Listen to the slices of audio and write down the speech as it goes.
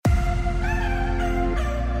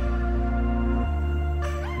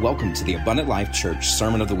Welcome to the Abundant Life Church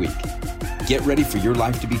Sermon of the Week. Get ready for your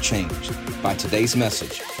life to be changed by today's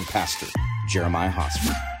message from Pastor Jeremiah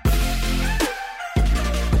Hosmer.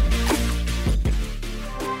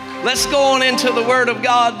 Let's go on into the Word of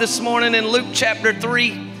God this morning in Luke chapter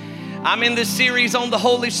 3. I'm in this series on the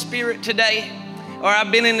Holy Spirit today, or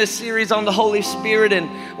I've been in this series on the Holy Spirit,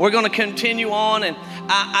 and we're going to continue on. And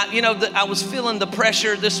I was feeling the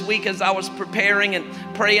pressure this week as I was preparing and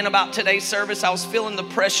praying about today's service. I was feeling the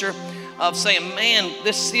pressure of saying, man,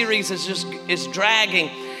 this series is dragging.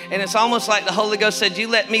 And it's almost like the Holy Ghost said, you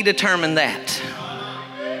let me determine that.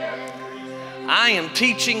 I am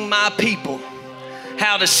teaching my people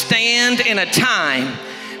how to stand in a time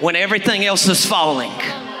when everything else is falling.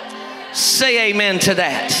 Say amen to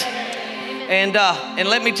that. And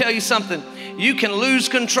let me tell you something. You can lose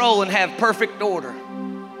control and have perfect order.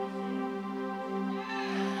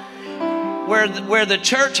 Where the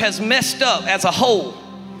church has messed up as a whole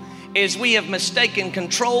is we have mistaken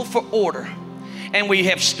control for order. And we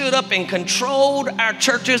have stood up and controlled our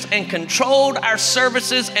churches and controlled our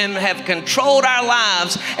services and have controlled our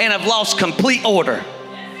lives and have lost complete order.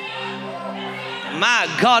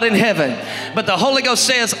 My God in heaven. But the Holy Ghost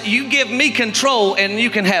says, you give me control and you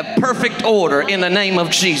can have perfect order in the name of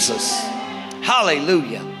Jesus.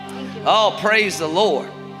 Hallelujah. Oh, praise the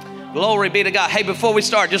Lord. Glory be to God. Hey, before we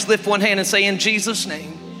start, just lift one hand and say, in Jesus'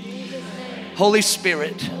 name, Holy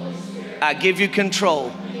Spirit, I give you control.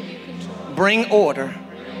 Bring order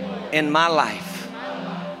in my life.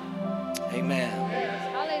 Amen.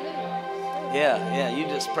 Yeah, you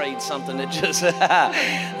just prayed something that just,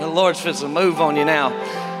 the Lord's supposed to move on you now.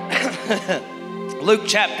 Luke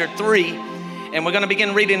chapter 3, and we're going to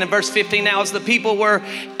begin reading in verse 15. Now, as the people were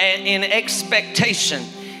in expectation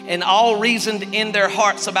and all reasoned in their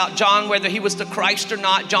hearts about John, whether he was the Christ or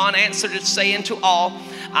not, John answered and saying to all,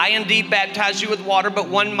 I indeed baptize you with water, but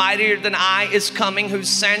one mightier than I is coming, whose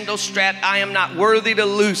sandal strap I am not worthy to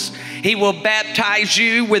loose. He will baptize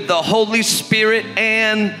you with the Holy Spirit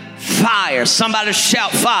and fire. Somebody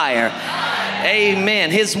shout fire.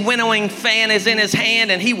 Amen. His winnowing fan is in his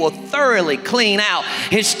hand, and he will thoroughly clean out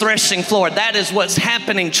his threshing floor. That is what's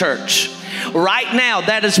happening, church. Right now,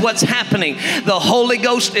 that is what's happening. The Holy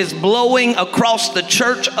Ghost is blowing across the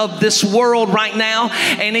church of this world right now,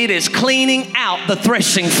 and it is cleaning out the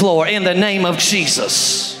threshing floor in the name of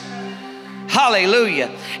Jesus. Hallelujah.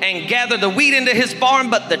 And gather the wheat into his barn,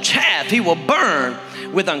 but the chaff he will burn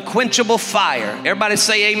with unquenchable fire. Everybody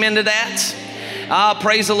say amen to that.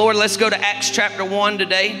 Praise the Lord. Let's go to Acts chapter 1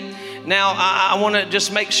 today. Now, I want to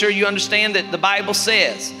just make sure you understand that the Bible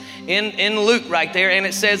says in Luke right there, and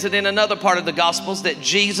it says it in another part of the Gospels, that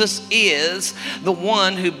Jesus is the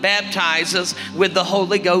one who baptizes with the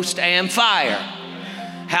Holy Ghost and fire.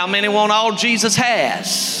 How many want all Jesus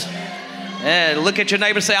has? Look at your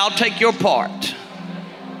neighbor and say, I'll take your part.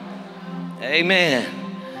 Amen.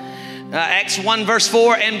 Acts 1 verse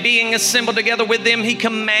 4, and being assembled together with them, he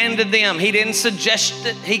commanded them. He didn't suggest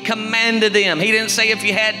it. He commanded them. He didn't say if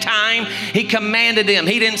you had time. He commanded them.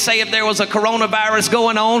 He didn't say if there was a coronavirus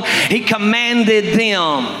going on. He commanded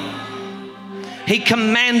them. He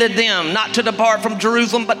commanded them not to depart from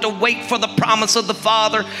Jerusalem, but to wait for the promise of the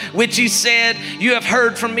Father, which he said, you have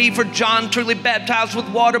heard from me, for John truly baptized with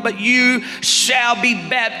water, but you shall be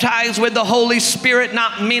baptized with the Holy Spirit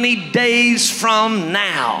not many days from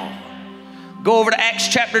now. Go over to Acts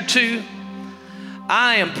chapter 2.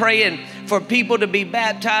 I am praying for people to be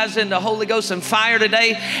baptized in the Holy Ghost and fire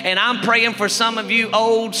today. And I'm praying for some of you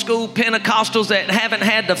old school Pentecostals that haven't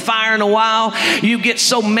had the fire in a while. You get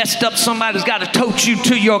so messed up, somebody's got to tote you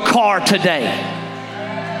to your car today.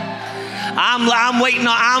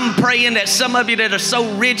 I'm praying that some of you that are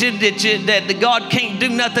so rigid that God can't do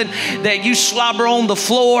nothing, that you slobber on the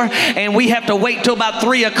floor and we have to wait till about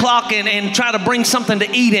 3 o'clock and try to bring something to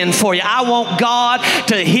eat in for you. I want God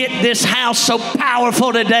to hit this house so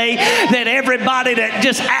powerful today that everybody that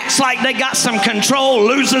just acts like they got some control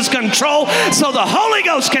loses control, so the Holy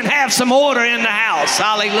Ghost can have some order in the house.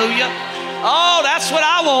 Hallelujah. Oh, that's what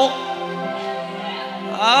I want.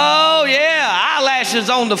 Oh yeah, eyelashes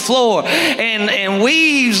on the floor and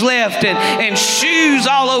weaves left and shoes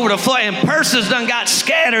all over the floor and purses done got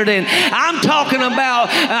scattered, and I'm talking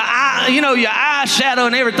about your eyeshadow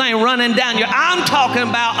and everything running down your. I'm talking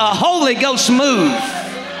about a Holy Ghost move.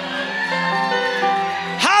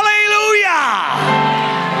 Hallelujah.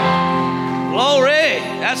 Glory.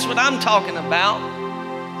 That's what I'm talking about.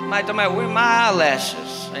 Somebody talking about where my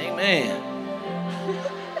eyelashes. Amen.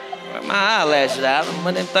 My eyelashes out,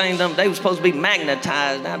 but them things, they were supposed to be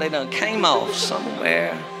magnetized. Now they done came off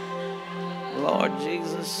somewhere. Lord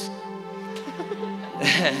Jesus.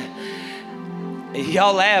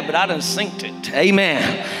 Y'all laugh, but I done synced it.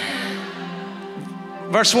 Amen.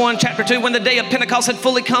 Verse 1, chapter 2, when the day of Pentecost had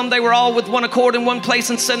fully come, they were all with one accord in one place,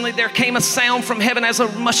 and suddenly there came a sound from heaven as a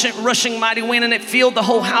rushing mighty wind, and it filled the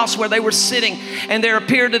whole house where they were sitting. And there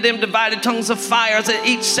appeared to them divided tongues of fire, as it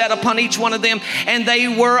each sat upon each one of them. And they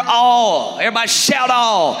were all, everybody shout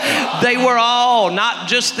all. They were all, not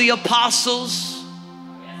just the apostles.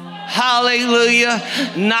 Hallelujah.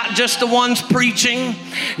 Not just the ones preaching,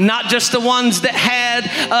 not just the ones that had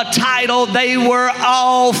a title. They were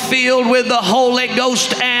all filled with the Holy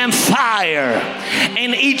Ghost and fire.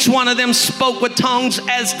 And each one of them spoke with tongues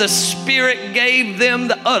as the Spirit gave them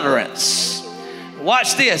the utterance.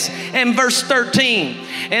 Watch this. In verse 13,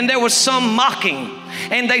 and there was some mocking.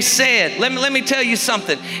 And they said, let me tell you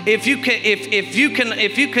something. If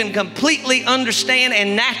you can completely understand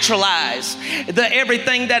and naturalize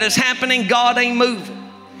everything that is happening, God ain't moving.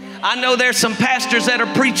 I know there's some pastors that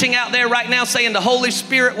are preaching out there right now saying the Holy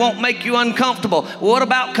Spirit won't make you uncomfortable. What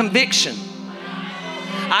about conviction?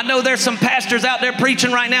 I know there's some pastors out there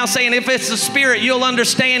preaching right now saying if it's the Spirit, you'll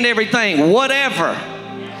understand everything. Whatever.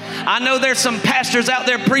 I know there's some pastors out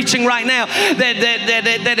there preaching right now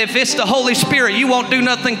that if it's the Holy Spirit, you won't do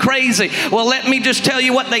nothing crazy. Well, let me just tell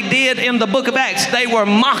you what they did in the book of Acts. They were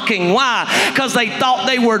mocking. Why? Because they thought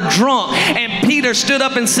they were drunk. And Peter stood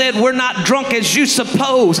up and said, we're not drunk as you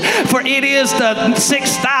suppose, for it is the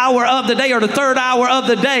 6th hour of the day, or the 3rd hour of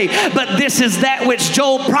the day. But this is that which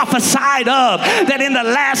Joel prophesied of, that in the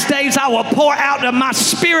last days I will pour out of my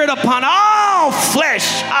Spirit upon all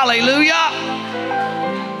flesh. Hallelujah.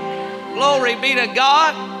 Glory be to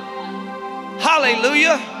God.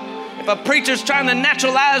 Hallelujah. If a preacher's trying to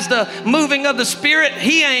naturalize the moving of the Spirit,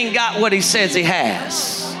 he ain't got what he says he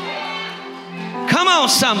has. Come on,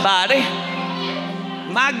 somebody.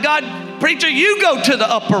 My God, preacher, you go to the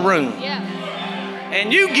upper room.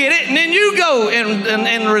 And you get it, and then you go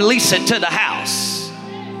and release it to the house.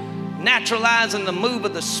 Naturalizing the move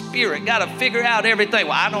of the Spirit. Got to figure out everything.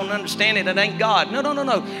 Well, I don't understand it. It ain't God. No.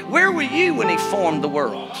 Where were you when he formed the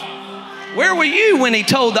world? Where were you when he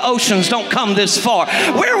told the oceans don't come this far?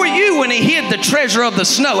 Where were you when he hid the treasure of the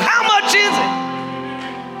snow? How much is it?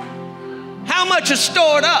 How much is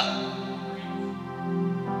stored up?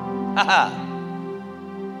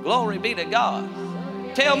 Glory be to God.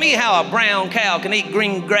 Tell me how a brown cow can eat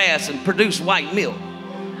green grass and produce white milk.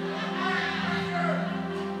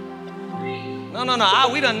 No.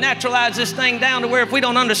 We done naturalized this thing down to where if we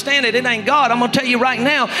don't understand it, it ain't God. I'm going to tell you right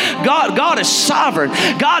now, God is sovereign.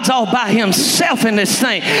 God's all by himself in this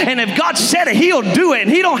thing. And if God said it, he'll do it. And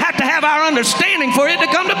he don't have to have our understanding for it to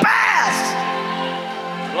come to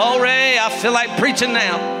pass. Glory, I feel like preaching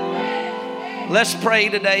now. Let's pray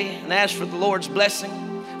today and ask for the Lord's blessing.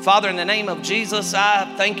 Father, in the name of Jesus,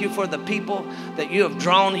 I thank you for the people that you have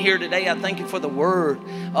drawn here today. I thank you for the word.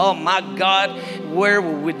 Oh my God, where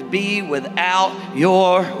would we be without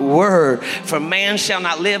your word? For man shall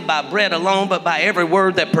not live by bread alone, but by every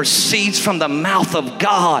word that proceeds from the mouth of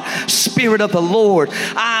God. Spirit of the Lord,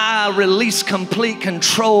 I release complete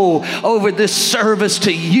control over this service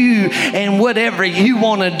to you and whatever you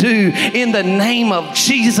want to do. In the name of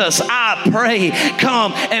Jesus, I pray,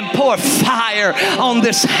 come and pour fire on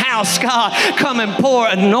this house, God. Come and pour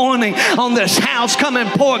anointing on this house. Come and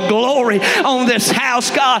pour glory on this house,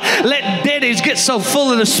 God. Let daddies get so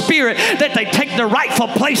full of the Spirit that they take their rightful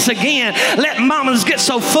place again. Let mamas get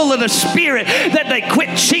so full of the Spirit that they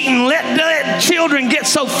quit cheating. Let children get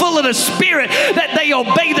so full of the Spirit that they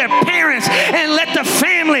obey their parents. And let the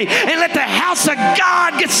family and let the house of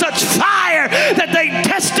God get such fire that they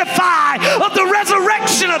testify of the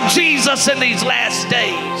resurrection of Jesus in these last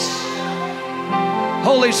days.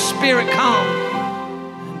 Holy Spirit,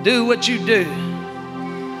 come. Do what you do.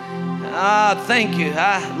 Thank you.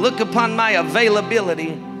 I look upon my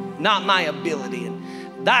availability, not my ability.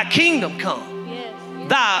 And thy kingdom come. Yes.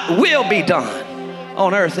 Thy will be done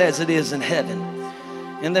on earth as it is in heaven.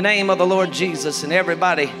 In the name of the Lord Jesus, and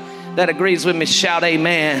everybody that agrees with me, shout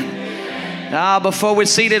amen. Before we're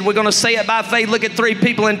seated, we're going to say it by faith. Look at 3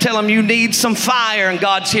 people and tell them you need some fire, and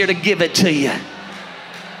God's here to give it to you.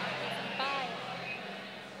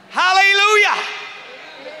 Hallelujah.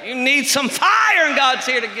 You need some fire, and God's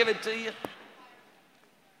here to give it to you.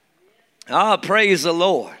 Praise the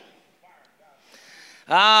Lord.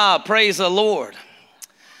 Praise the Lord.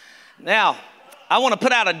 Now, I want to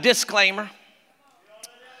put out a disclaimer.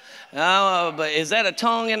 But is that a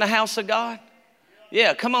tongue in the house of God?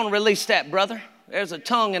 Yeah, come on, release that, brother. There's a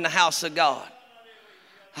tongue in the house of God.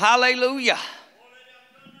 Hallelujah.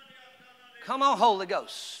 Come on, Holy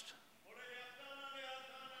Ghost.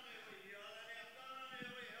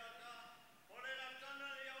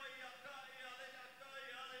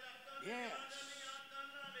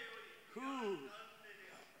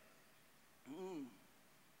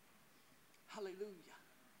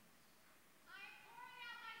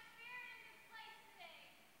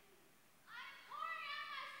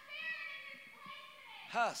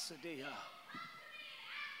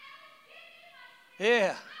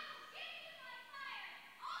 Yeah.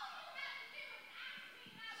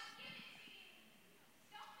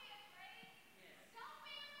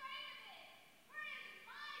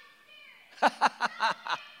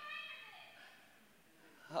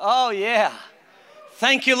 Oh, yeah.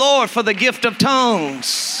 Thank you, Lord, for the gift of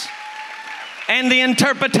tongues and the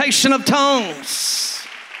interpretation of tongues.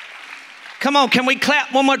 Come on, can we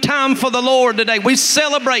clap one more time for the Lord today? We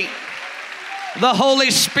celebrate the Holy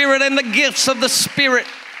Spirit and the gifts of the Spirit.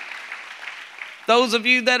 Those of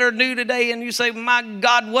you that are new today and you say, my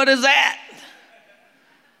God, what is that?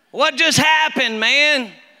 What just happened,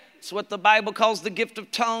 man? It's what the Bible calls the gift of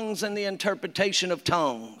tongues and the interpretation of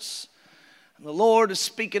tongues. And the Lord is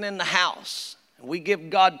speaking in the house. We give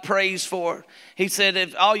God praise for it. He said,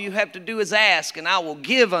 if all you have to do is ask, and I will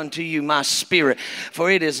give unto you my spirit, for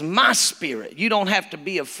it is my spirit. You don't have to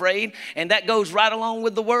be afraid. And that goes right along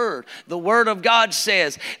with the word. The word of God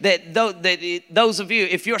says that those of you,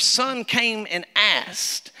 if your son came and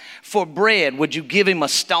asked for bread, would you give him a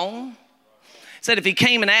stone? Said if he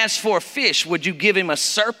came and asked for a fish, would you give him a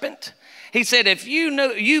serpent? He said, if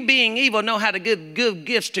you being evil know how to give good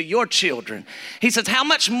gifts to your children. He says, how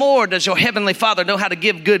much more does your heavenly Father know how to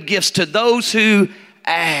give good gifts to those who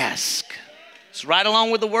ask? It's right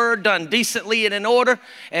along with the word, done decently and in order.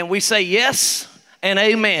 And we say yes and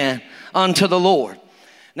amen unto the Lord.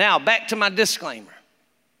 Now, back to my disclaimer.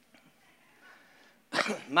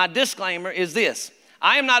 My disclaimer is this.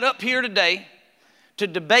 I am not up here today to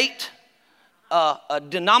debate a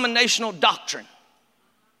denominational doctrine.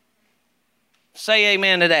 Say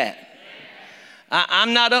amen to that.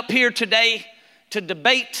 I'm not up here today to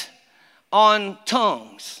debate on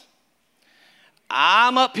tongues.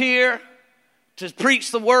 I'm up here to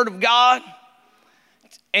preach the word of God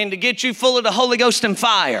and to get you full of the Holy Ghost and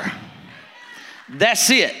fire. That's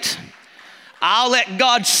it. I'll let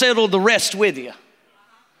God settle the rest with you.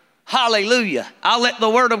 Hallelujah. I'll let the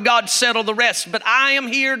word of God settle the rest. But I am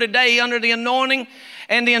here today under the anointing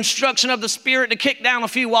and the instruction of the Spirit to kick down a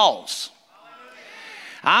few walls.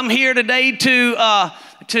 I'm here today to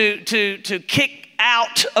kick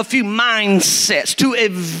out a few mindsets,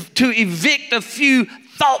 to evict a few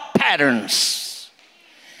thought patterns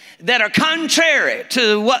that are contrary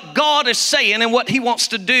to what God is saying and what He wants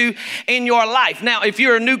to do in your life. Now, if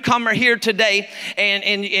you're a newcomer here today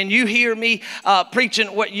and you hear me preaching,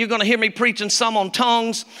 what you're going to hear me preaching some on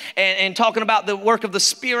tongues and talking about the work of the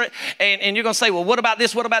Spirit, and you're going to say, well, what about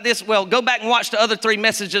this? What about this? Well, go back and watch the other 3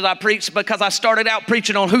 messages I preached, because I started out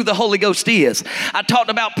preaching on who the Holy Ghost is. I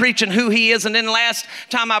talked about preaching who He is, and then last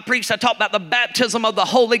time I preached, I talked about the baptism of the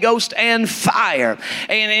Holy Ghost and fire.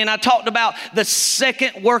 And I talked about the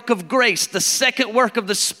second work of grace, the second work of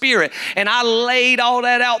the Spirit, and I laid all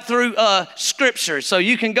that out through Scripture. So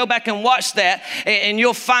you can go back and watch that, and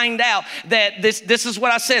you'll find out that this is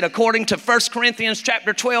what I said according to 1 Corinthians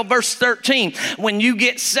chapter 12 verse 13. When you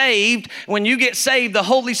get saved, the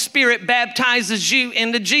Holy Spirit baptizes you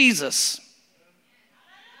into Jesus.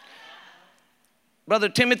 Brother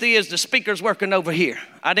Timothy, is the speakers working over here?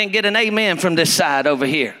 I didn't get an amen from this side over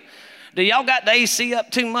here. Do y'all got the AC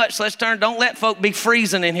up too much? Don't let folk be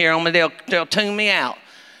freezing in here on me. They'll tune me out.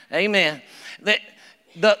 Amen.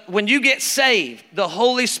 When you get saved, the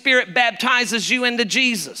Holy Spirit baptizes you into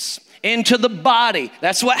Jesus, into the body.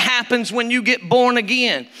 That's what happens when you get born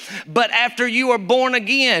again. But after you are born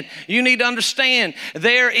again, you need to understand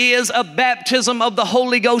there is a baptism of the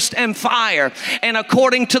Holy Ghost and fire. And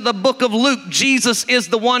according to the book of Luke, Jesus is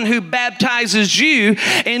the one who baptizes you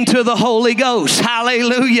into the Holy Ghost.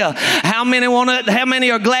 Hallelujah. How many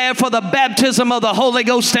are glad for the baptism of the Holy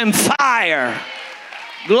Ghost and fire?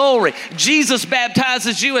 Glory. Jesus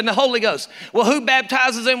baptizes you in the Holy Ghost. Well, who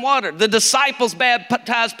baptizes in water? The disciples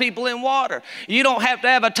baptize people in water. You don't have to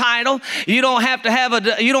have a title. You don't have to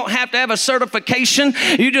have a certification.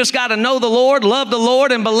 You just got to know the Lord, love the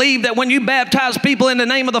Lord, and believe that when you baptize people in the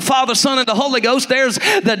name of the Father, Son, and the Holy Ghost,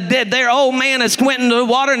 their old man has went into the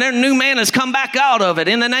water and their new man has come back out of it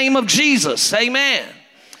in the name of Jesus. Amen.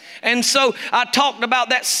 And so I talked about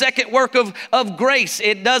that second work of grace.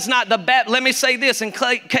 It does not, let me say this in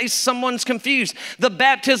case someone's confused. The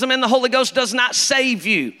baptism in the Holy Ghost does not save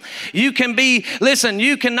you. You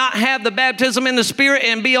cannot have the baptism in the Spirit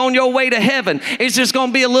and be on your way to heaven. It's just going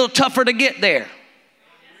to be a little tougher to get there.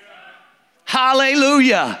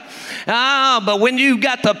 Hallelujah. But when you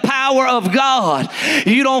got the power of God,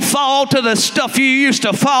 you don't fall to the stuff you used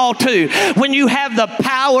to fall to. When you have the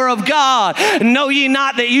power of God, know ye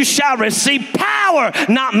not that you shall receive power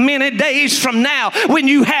not many days from now. When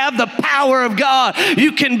you have the power of God,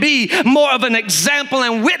 you can be more of an example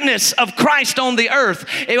and witness of Christ on the earth.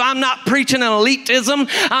 I'm not preaching an elitism.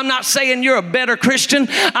 I'm not saying you're a better Christian.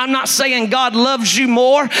 I'm not saying God loves you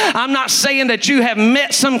more. I'm not saying that you have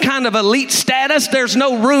met some kind of elite status. There's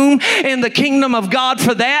no room in the kingdom of God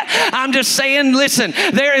for that. I'm just saying, listen,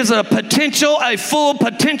 there is a potential, a full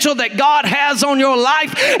potential that God has on your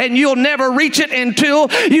life, and you'll never reach it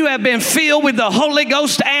until you have been filled with the Holy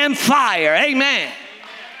Ghost and fire. Amen.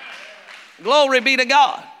 Glory be to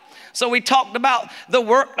God. So we talked about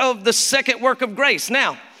the second work of grace.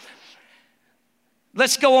 Now,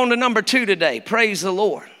 let's go on to number 2 today. Praise the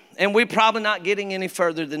Lord. And we're probably not getting any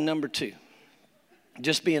further than number 2.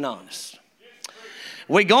 Just being honest.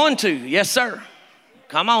 We're going to, yes, sir.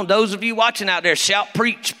 Come on, those of you watching out there, shout,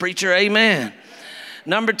 preach, preacher, amen.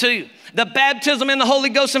 Number 2, the baptism in the Holy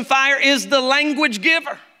Ghost and fire is the language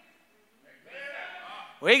giver.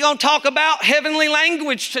 We're going to talk about heavenly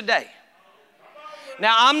language today.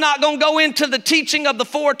 Now, I'm not going to go into the teaching of the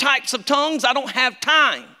 4 types of tongues. I don't have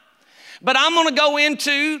time. But I'm going to go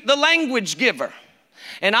into the language giver.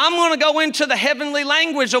 And I'm going to go into the heavenly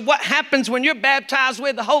language of what happens when you're baptized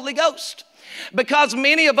with the Holy Ghost. Because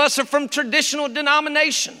many of us are from traditional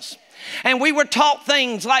denominations. And we were taught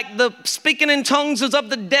things like the speaking in tongues is of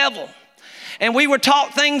the devil. And we were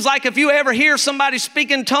taught things like if you ever hear somebody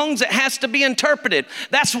speak in tongues, it has to be interpreted.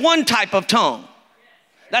 That's one type of tongue.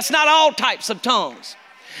 That's not all types of tongues.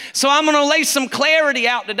 So I'm going to lay some clarity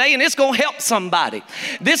out today, and it's going to help somebody.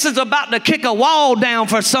 This is about to kick a wall down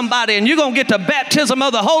for somebody, and you're going to get the baptism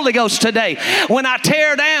of the Holy Ghost today when I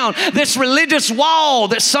tear down this religious wall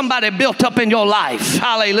that somebody built up in your life.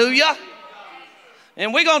 Hallelujah.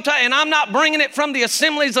 And we're going to, and I'm not bringing it from the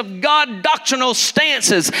Assemblies of God doctrinal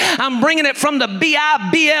stances. I'm bringing it from the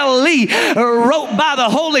Bible wrote by the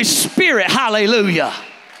Holy Spirit. Hallelujah.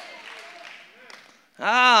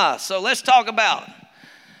 So let's talk about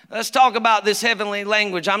this heavenly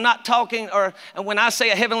language. I'm not talking, or when I say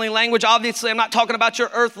a heavenly language, obviously I'm not talking about your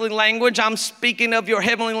earthly language. I'm speaking of your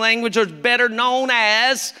heavenly language, or better known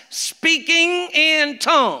as speaking in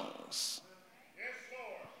tongues.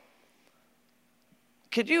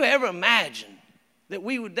 Could you ever imagine that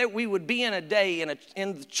we would be in a day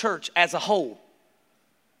in the church as a whole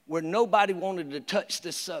where nobody wanted to touch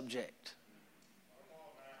this subject?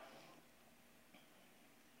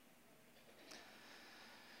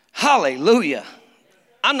 Hallelujah.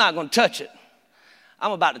 I'm not going to touch it.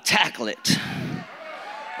 I'm about to tackle it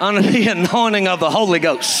under the anointing of the Holy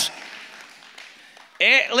Ghost.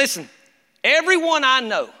 Listen, everyone I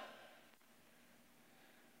know,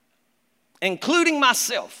 including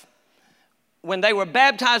myself, when they were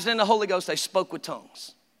baptized in the Holy Ghost, they spoke with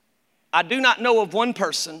tongues. I do not know of one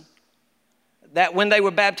person that when they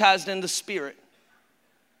were baptized in the Spirit,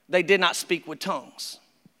 they did not speak with tongues.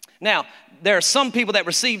 Now, there are some people that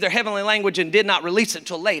received their heavenly language and did not release it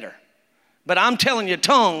till later. But I'm telling you,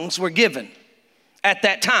 tongues were given at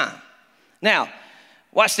that time. Now,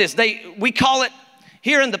 watch this. We call it,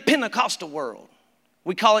 here in the Pentecostal world,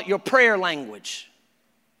 we call it your prayer language.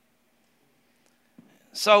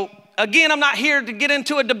 So, again, I'm not here to get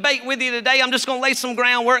into a debate with you today. I'm just going to lay some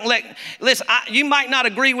groundwork and listen, you might not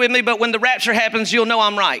agree with me, but when the rapture happens, you'll know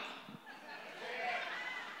I'm right.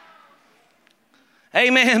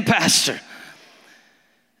 Amen, Pastor.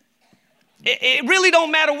 It really don't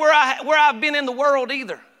matter where I've been in the world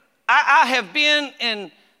either. I have been in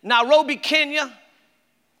Nairobi, Kenya.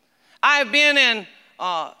 I have been in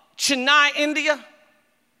Chennai, India.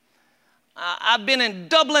 I've been in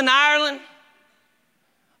Dublin, Ireland.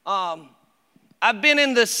 I've been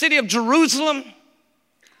in the city of Jerusalem,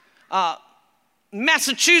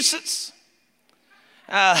 Massachusetts.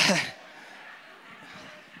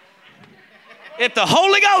 If the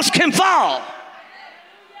Holy Ghost can fall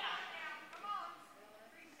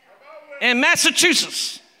in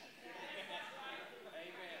Massachusetts.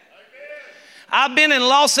 I've been in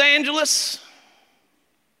Los Angeles,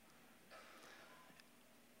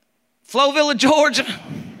 Flowville, Georgia,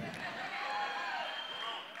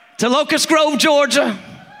 to Locust Grove, Georgia.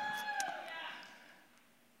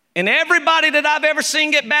 And everybody that I've ever seen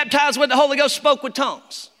get baptized with the Holy Ghost spoke with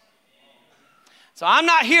tongues. So I'm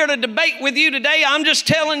not here to debate with you today. I'm just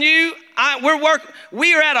telling you,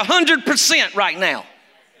 we are at 100% right now.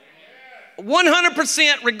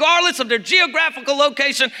 100%, regardless of their geographical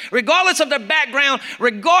location, regardless of their background,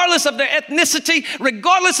 regardless of their ethnicity,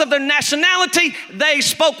 regardless of their nationality, they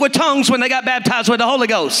spoke with tongues when they got baptized with the Holy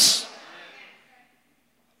Ghost.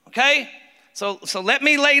 Okay? So let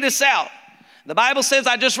me lay this out. The Bible says,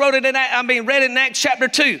 I just read it in Acts chapter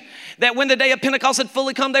 2, that when the day of Pentecost had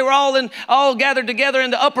fully come, they were all gathered together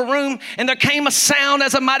in the upper room, and there came a sound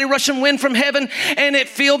as a mighty rushing wind from heaven, and it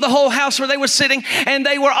filled the whole house where they were sitting, and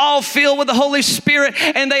they were all filled with the Holy Spirit,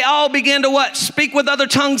 and they all began to what? Speak with other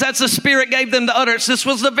tongues as the Spirit gave them the utterance. This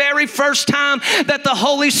was the very first time that the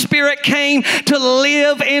Holy Spirit came to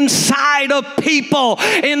live inside of people.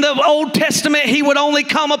 In the Old Testament, he would only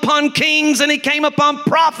come upon kings, and he came upon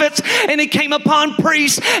prophets, and he came upon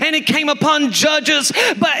priests, and he came upon judges.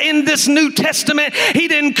 But in this New Testament, he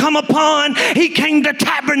didn't come upon, he came to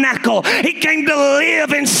tabernacle. He came to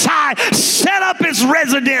live inside, set up his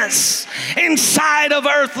residence inside of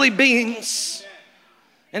earthly beings.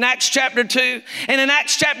 In Acts chapter 2 and in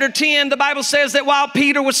Acts chapter 10, the Bible says that while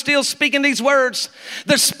Peter was still speaking these words,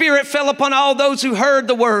 the Spirit fell upon all those who heard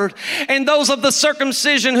the word. And those of the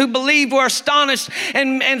circumcision who believed were astonished.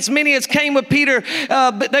 And as many as came with Peter,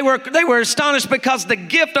 they were astonished because the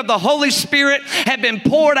gift of the Holy Spirit had been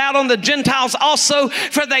poured out on the Gentiles also.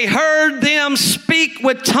 For they heard them speak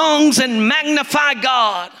with tongues and magnify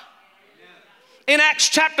God. In Acts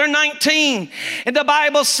chapter 19, and the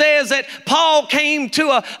Bible says that Paul came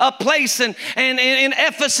to a place in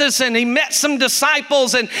Ephesus, and he met some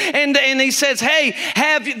disciples, and he says, hey,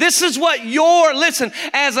 this is what listen,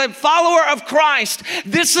 as a follower of Christ,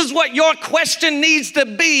 this is what your question needs to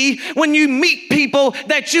be when you meet people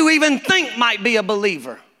that you even think might be a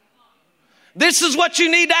believer. This is what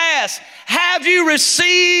you need to ask. Have you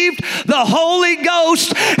received the Holy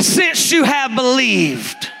Ghost since you have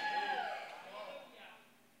believed?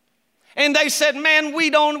 And they said, man,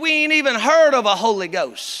 we ain't even heard of a Holy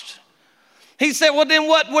Ghost. He said, well, then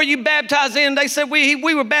what were you baptized in? They said, we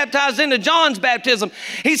were baptized into John's baptism.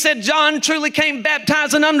 He said, John truly came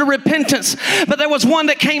baptizing under repentance. But there was one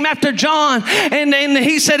that came after John. And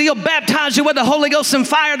he said, he'll baptize you with the Holy Ghost and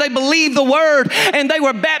fire. They believed the word, and they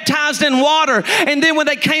were baptized in water. And then when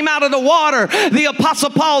they came out of the water, the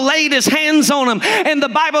Apostle Paul laid his hands on them. And the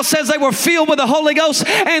Bible says they were filled with the Holy Ghost,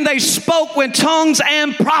 and they spoke with tongues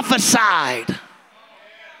and prophesied.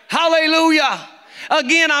 Hallelujah.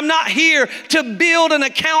 Again, I'm not here to build an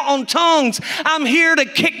account on tongues. I'm here to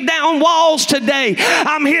kick down walls today.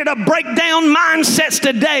 I'm here to break down mindsets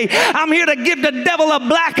today. I'm here to give the devil a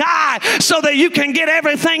black eye so that you can get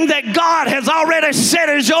everything that God has already said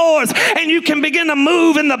is yours, and you can begin to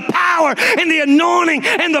move in the power and the anointing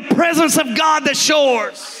and the presence of God that's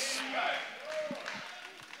yours.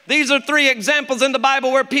 These are 3 examples in the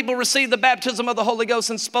Bible where people received the baptism of the Holy Ghost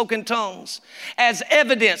and spoke in tongues as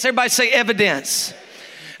evidence. Everybody say evidence.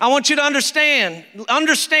 I want you to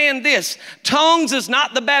understand this. Tongues is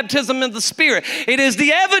not the baptism of the Spirit. It is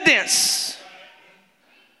the evidence.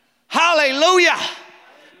 Hallelujah.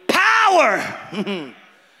 Power.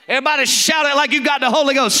 Everybody shout it like you got the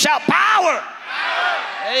Holy Ghost. Shout power.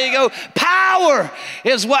 There you go. Power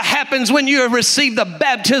is what happens when you have received the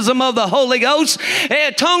baptism of the Holy Ghost.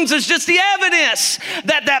 Tongues is just the evidence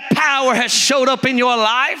that power has showed up in your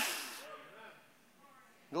life.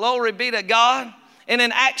 Glory be to God. And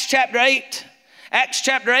in Acts chapter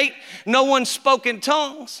 8, no one spoke in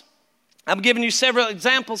tongues. I'm giving you several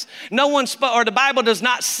examples. No one spoke, or the Bible does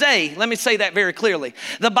not say, let me say that very clearly.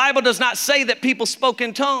 The Bible does not say that people spoke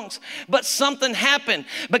in tongues, but something happened,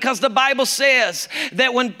 because the Bible says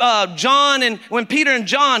that when Peter and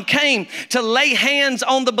John came to lay hands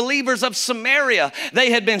on the believers of Samaria,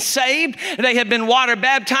 they had been saved, they had been water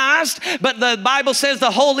baptized, but the Bible says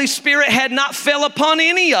the Holy Spirit had not fell upon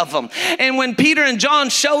any of them. And when Peter and John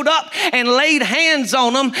showed up and laid hands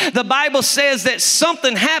on them, the Bible says that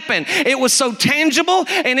something happened. It was so tangible,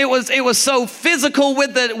 and it was so physical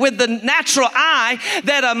with the natural eye,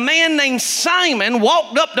 that a man named Simon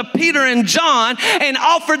walked up to Peter and John and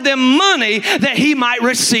offered them money that he might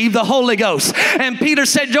receive the Holy Ghost. And Peter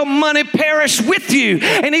said, your money perish with you,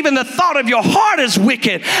 and even the thought of your heart is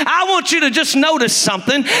wicked. I want you to just notice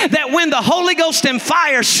something, that when the Holy Ghost and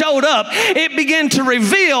fire showed up, it began to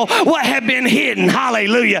reveal what had been hidden.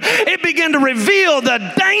 Hallelujah. It began to reveal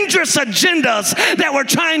the dangerous agendas that were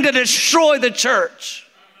trying to destroy the church.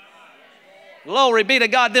 Glory be to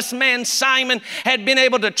God. This man Simon had been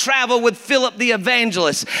able to travel with Philip the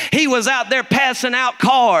evangelist. He was out there passing out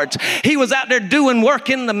cards. He was out there doing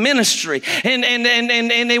work in the ministry. And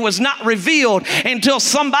it was not revealed until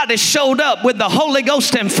somebody showed up with the Holy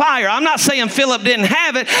Ghost and fire. I'm not saying Philip didn't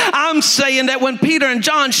have it. I'm saying that when Peter and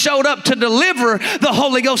John showed up to deliver the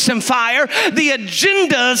Holy Ghost and fire, the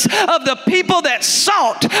agendas of the people that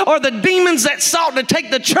sought, or the demons that sought to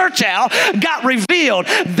take the church out, got revealed.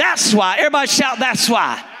 That's why. Everybody shout, that's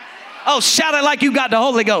why. Oh, shout it like you got the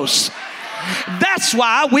Holy Ghost. That's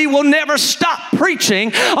why we will never stop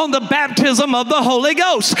preaching on the baptism of the Holy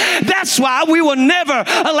Ghost. That's why we will never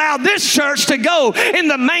allow this church to go in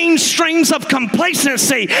the mainstreams of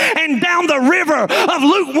complacency and down the river of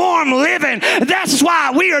lukewarm living. That's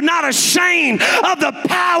why we are not ashamed of the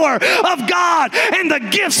power of God and the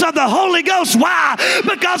gifts of the Holy Ghost. Why?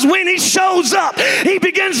 Because when He shows up, He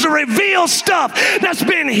begins to reveal stuff that's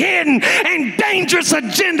been hidden and dangerous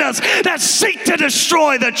agendas that seek to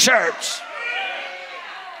destroy the church.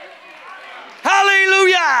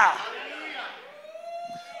 Hallelujah.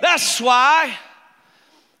 That's why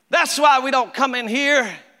we don't come in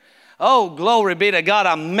here. Oh, glory be to God,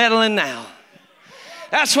 I'm meddling now.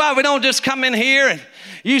 That's why we don't just come in here and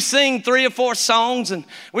you sing 3 or 4 songs and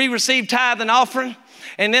we receive tithe and offering,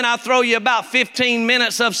 and then I throw you about 15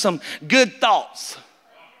 minutes of some good thoughts.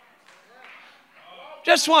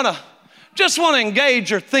 Just want to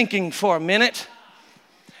engage your thinking for a minute,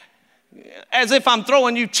 as if I'm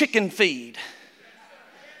throwing you chicken feed.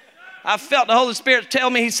 I felt the Holy Spirit tell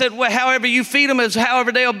me, He said, well, however you feed them is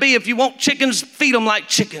however they'll be. If you want chickens, feed them like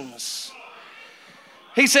chickens.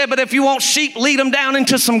 He said, but if you want sheep, lead them down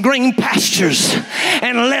into some green pastures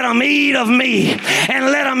and let them eat of me, and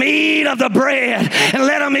let them eat of the bread, and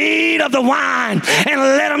let them eat of the wine, and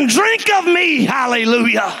let them drink of me.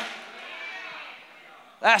 Hallelujah.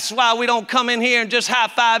 That's why we don't come in here and just high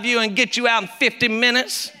five you and get you out in 50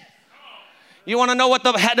 minutes. You want to know what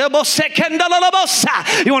the Bible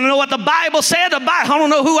said? I don't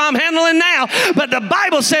know who I'm handling now, but the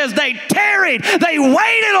Bible says they tarried, they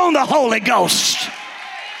waited on the Holy Ghost.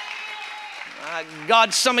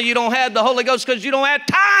 God, some of you don't have the Holy Ghost because you don't have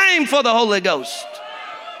time for the Holy Ghost.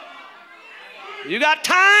 You got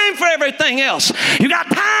time for everything else. You got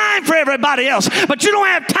time for everybody else, but you don't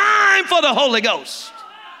have time for the Holy Ghost.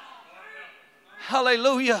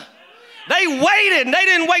 Hallelujah. They waited, and they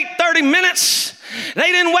didn't wait 30 minutes.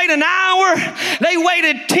 They didn't wait an hour. They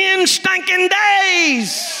waited 10 stinking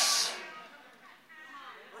days.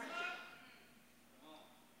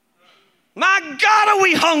 My God, are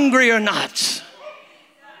we hungry or not?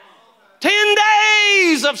 10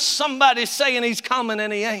 days of somebody saying He's coming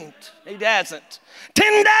and He ain't. He hasn't.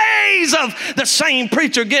 10 days of the same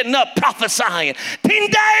preacher getting up prophesying. 10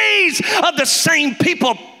 days of the same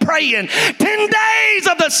people praying. 10 days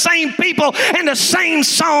of the same people and the same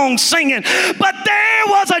song singing. But there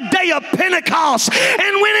was a day of Pentecost,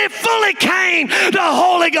 and when it fully came, the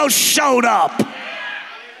Holy Ghost showed up.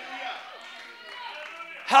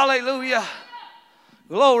 Hallelujah.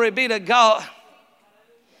 Glory be to God.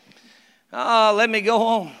 Let me go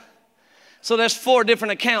on. So there's 4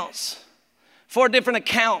 different accounts. 4 different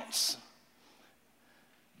accounts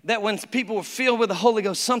that when people were filled with the Holy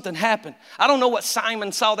Ghost, something happened. I don't know what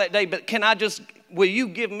Simon saw that day, but will you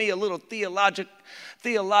give me a little theological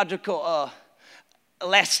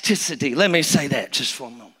elasticity? Let me say that just for a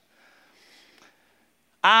moment.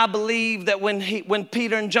 I believe that when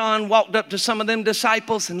Peter and John walked up to some of them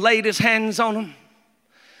disciples and laid their hands on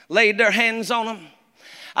them,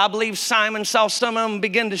 I believe Simon saw some of them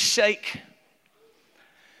begin to shake.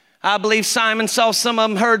 I believe Simon saw some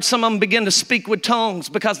of them, heard some of them begin to speak with tongues,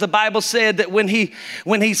 because the Bible said that when he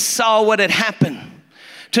saw what had happened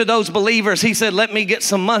to those believers, he said, let me get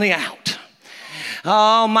some money out.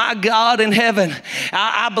 Oh my God in heaven.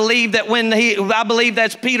 I believe that I believe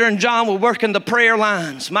that's Peter and John were working the prayer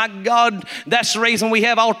lines. My God, that's the reason we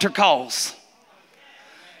have altar calls.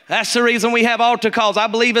 That's the reason we have altar calls. I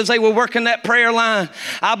believe as they were working that prayer line,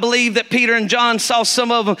 I believe that Peter and John saw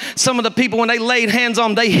some of the people, when they laid hands on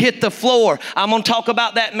them, they hit the floor. I'm going to talk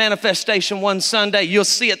about that manifestation one Sunday. You'll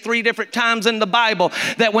see it 3 different times in the Bible,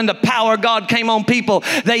 that when the power of God came on people,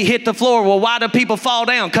 they hit the floor. Well, why do people fall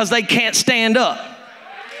down? Because they can't stand up.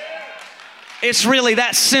 It's really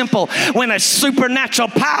that simple. When a supernatural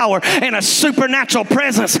power and a supernatural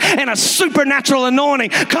presence and a supernatural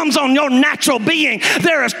anointing comes on your natural being,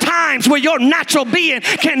 there are times where your natural being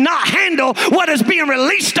cannot handle what is being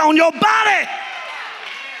released on your body.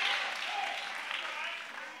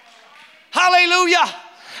 Hallelujah.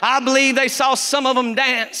 I believe they saw some of them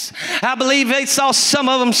dance. I believe they saw some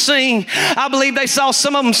of them sing. I believe they saw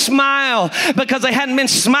some of them smile, because they hadn't been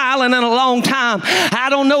smiling in a long time. I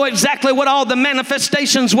don't know exactly what all the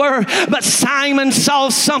manifestations were, but Simon saw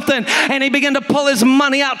something and he began to pull his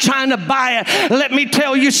money out trying to buy it. Let me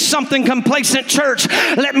tell you something, complacent church.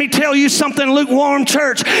 Let me tell you something, lukewarm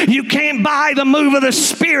church. You can't buy the move of the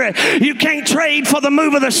Spirit. You can't trade for the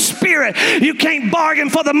move of the Spirit. You can't bargain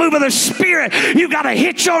for the move of the Spirit. You got to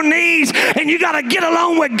hit your knees and you got to get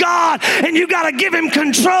along with God, and you got to give Him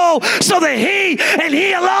control so that He and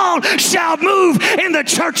He alone shall move in the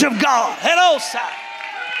church of God. Hello, sir.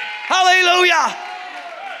 Hallelujah.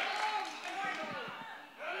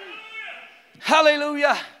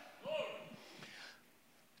 Hallelujah.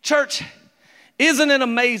 Church, isn't it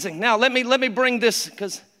amazing? Now, let me bring this,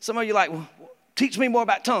 because some of you are like, well, teach me more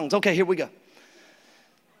about tongues. Okay, here we go.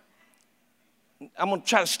 I'm going to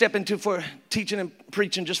try to step into for teaching and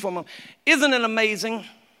preaching just for a moment. Isn't it amazing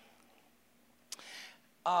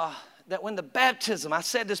that when the baptism, I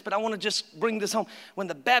said this, but I want to just bring this home. When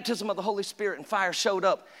the baptism of the Holy Spirit and fire showed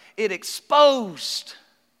up, it exposed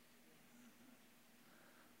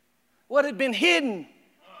what had been hidden.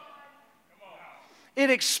 It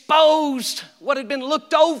exposed what had been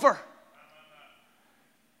looked over.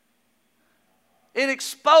 It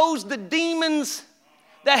exposed the demons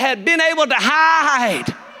that had been able to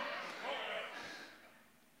hide.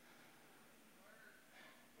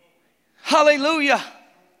 Hallelujah.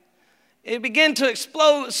 It began to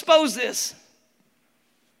expose this.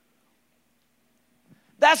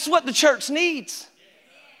 That's what the church needs.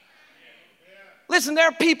 Listen, there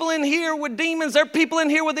are people in here with demons. There are people in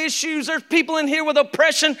here with issues. There's people in here with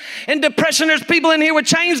oppression and depression. There's people in here with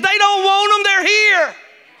chains. They don't want them. They're here.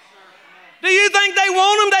 Do you think they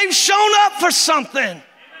want them? They've shown up for something.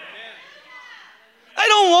 They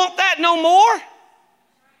don't want that no more.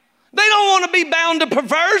 They don't want to be bound to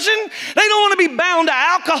perversion. They don't want to be bound to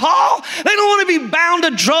alcohol. They don't want to be bound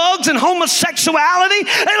to drugs and homosexuality.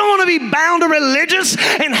 They don't want to be bound to religious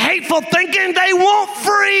and hateful thinking. They want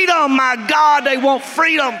freedom. My God, they want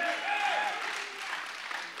freedom.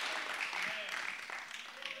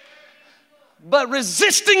 But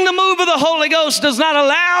resisting the move of the Holy Ghost does not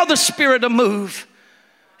allow the Spirit to move.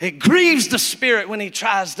 It grieves the Spirit when He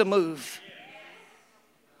tries to move.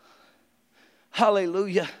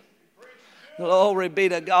 Hallelujah. Glory be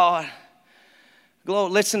to God.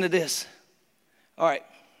 Glory. Listen to this. All right.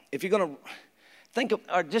 If you're going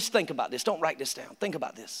to just think about this. Don't write this down. Think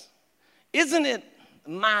about this. Isn't it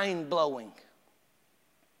mind-blowing?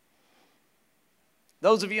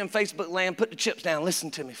 Those of you in Facebook land, put the chips down.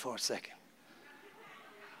 Listen to me for a second.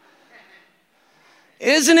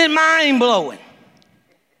 Isn't it mind-blowing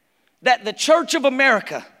that the Church of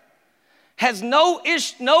America has no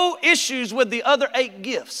issues with the other 8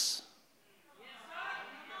 gifts?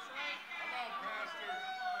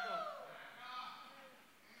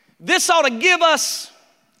 This ought to give us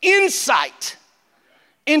insight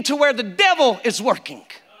into where the devil is working.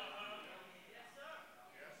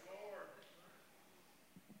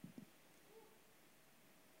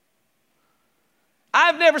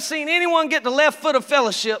 I've never seen anyone get the left foot of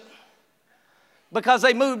fellowship because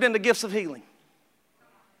they moved into gifts of healing.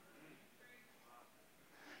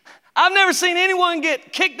 I've never seen anyone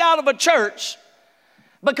get kicked out of a church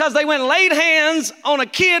because they went and laid hands on a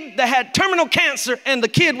kid that had terminal cancer and the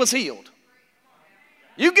kid was healed.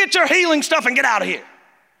 You get your healing stuff and get out of here.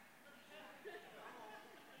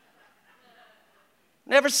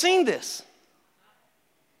 Never seen this.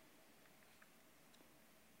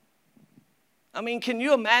 I mean, can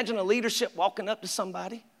you imagine a leadership walking up to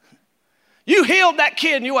somebody? You healed that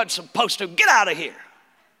kid and you weren't supposed to. Get out of here.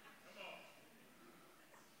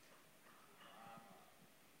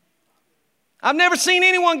 I've never seen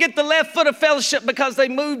anyone get the left foot of fellowship because they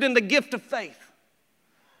moved in the gift of faith.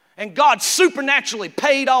 And God supernaturally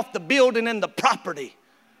paid off the building and the property.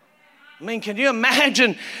 I mean, can you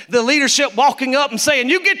imagine the leadership walking up and saying,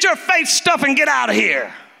 you get your faith stuff and get out of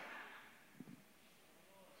here?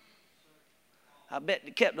 I bet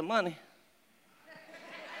they kept the money.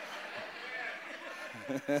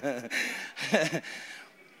 I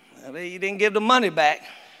mean, you didn't give the money back.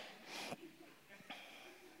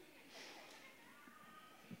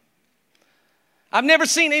 I've never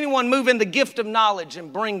seen anyone move in the gift of knowledge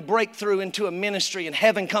and bring breakthrough into a ministry and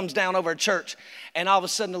heaven comes down over a church and all of a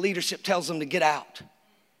sudden the leadership tells them to get out.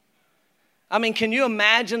 I mean, can you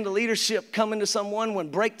imagine the leadership coming to someone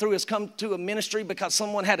when breakthrough has come to a ministry because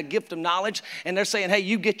someone had a gift of knowledge and they're saying, hey,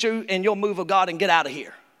 you get you and your move of God and get out of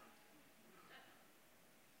here.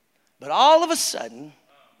 But all of a sudden,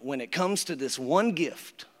 when it comes to this one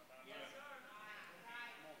gift,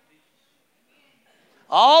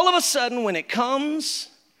 all of a sudden, when it comes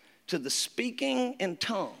to the speaking in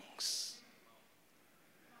tongues,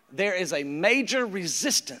 there is a major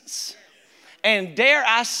resistance and, dare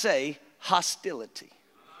I say, hostility.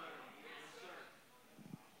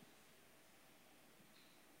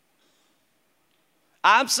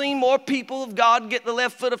 I've seen more people of God get the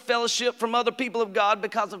left foot of fellowship from other people of God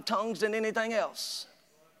because of tongues than anything else.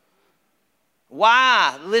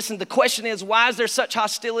 Why? Listen, the question is, why is there such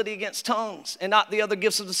hostility against tongues and not the other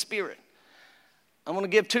gifts of the Spirit? I'm going to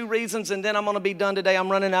give 2 reasons and then I'm going to be done today. I'm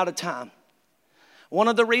running out of time. One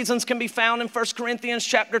of the reasons can be found in 1 Corinthians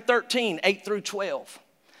chapter 13, 8 through 12.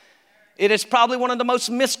 It is probably one of the most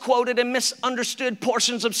misquoted and misunderstood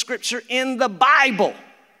portions of Scripture in the Bible.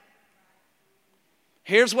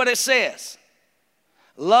 Here's what it says.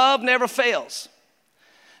 Love never fails,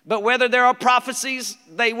 but whether there are prophecies,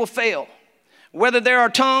 they will fail. Whether there are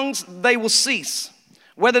tongues, they will cease.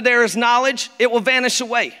 Whether there is knowledge, it will vanish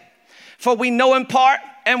away. For we know in part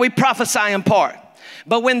and we prophesy in part.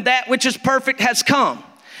 But when that which is perfect has come,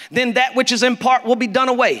 then that which is in part will be done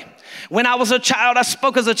away. When I was a child, I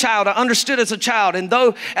spoke as a child. I understood as a child. And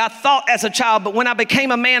though I thought as a child, but when I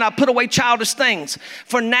became a man, I put away childish things.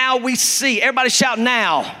 For now we see. Everybody shout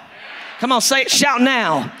now. Come on, say it. Shout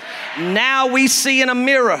now. Now we see in a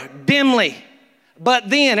mirror dimly. But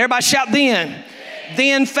then, everybody shout then.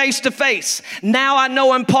 Then face to face. Now I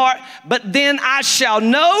know in part, but then I shall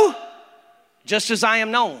know just as I am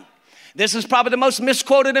known. This is probably the most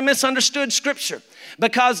misquoted and misunderstood scripture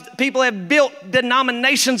because people have built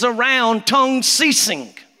denominations around tongue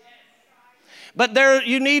ceasing. But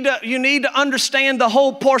you need to understand the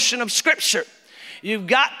whole portion of scripture. You've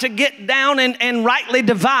got to get down and rightly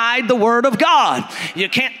divide the word of God. You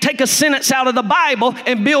can't take a sentence out of the Bible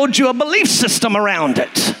and build you a belief system around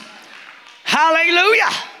it. Hallelujah.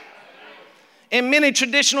 In many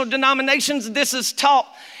traditional denominations, this is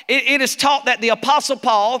taught. It is taught that the Apostle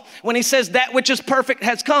Paul, when he says that which is perfect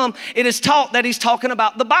has come, it is taught that he's talking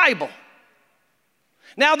about the Bible.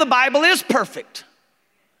 Now, the Bible is perfect.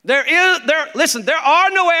 Listen, there are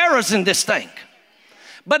no errors in this thing.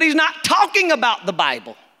 But he's not talking about the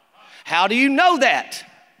Bible. How do you know that?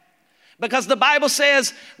 Because the Bible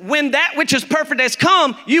says, when that which is perfect has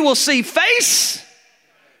come, you will see face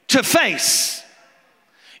to face.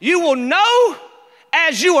 You will know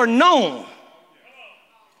as you are known.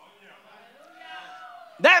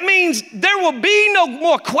 That means there will be no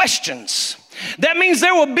more questions. That means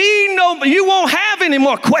you won't have any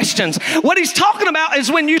more questions. What he's talking about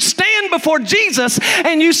is when you stand before Jesus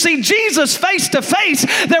and you see Jesus face to face,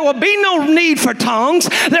 there will be no need for tongues.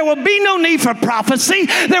 There will be no need for prophecy.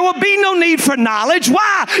 There will be no need for knowledge.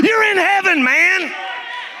 Why? You're in heaven, man.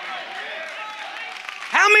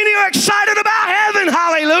 How many are excited about heaven?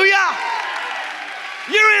 Hallelujah.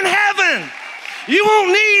 You're in heaven. You won't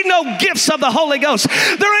need no gifts of the Holy Ghost.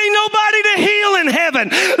 There ain't nobody to heal in heaven.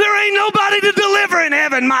 There ain't nobody to deliver in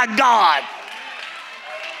heaven, my God.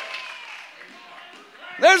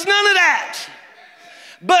 There's none of that.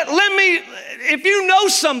 But if you know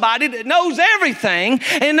somebody that knows everything,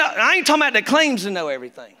 and I ain't talking about that claims to know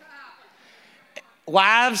everything.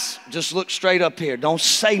 Wives, just look straight up here. Don't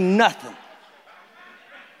say nothing.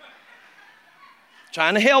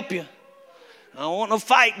 Trying to help you. I don't want no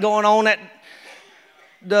fight going on at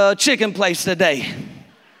the chicken place today.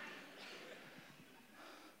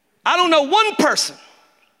 I don't know one person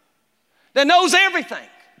that knows everything,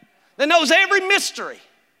 that knows every mystery,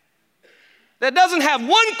 that doesn't have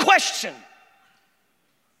one question.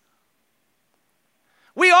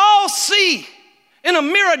 We all see in a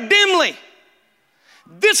mirror dimly.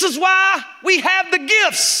 This is why we have the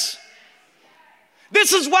gifts.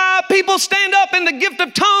 This is why people stand up and the gift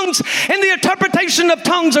of tongues and the interpretation of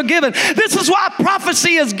tongues are given. This is why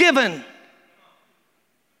prophecy is given.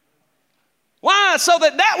 Why? So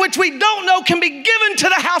that which we don't know can be given to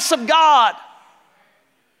the house of God.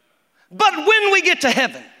 But when we get to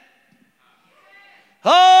heaven,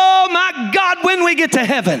 oh my God, when we get to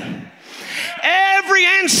heaven, every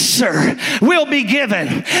answer will be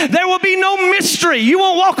given. There will be no mystery. You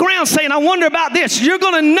won't walk around saying, I wonder about this. You're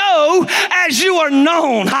going to know as you are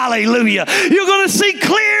known. Hallelujah. You're going to see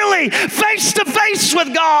clearly, face to face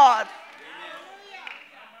with God.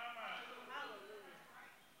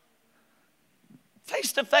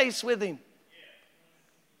 Face to face with Him.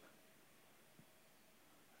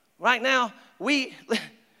 Right now,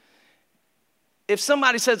 if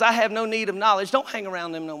somebody says, I have no need of knowledge, don't hang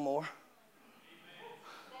around them no more.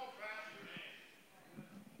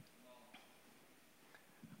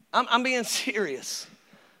 I'm being serious.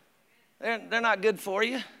 They're not good for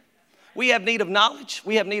you. We have need of knowledge.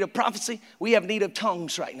 We have need of prophecy. We have need of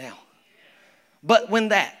tongues right now. But when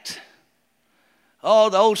the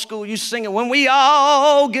old school used to sing it, when we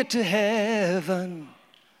all get to heaven,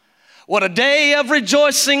 what a day of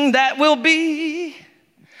rejoicing that will be.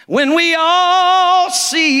 When we all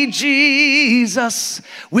see Jesus,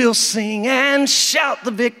 we'll sing and shout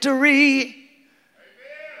the victory.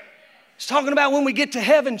 He's talking about when we get to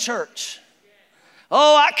heaven, church.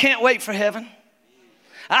 Oh, I can't wait for heaven.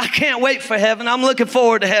 I can't wait for heaven. I'm looking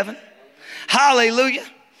forward to heaven. Hallelujah.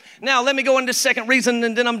 Now, let me go into the second reason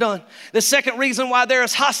and then I'm done. The second reason why there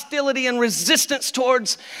is hostility and resistance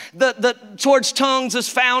towards towards tongues is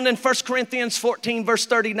found in 1 Corinthians 14, verse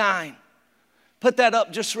 39. Put that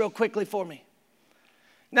up just real quickly for me.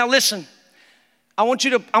 Now, listen. I want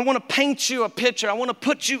to paint you a picture. I want to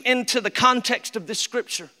put you into the context of this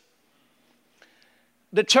scripture.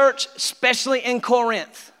 The church, especially in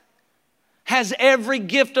Corinth, has every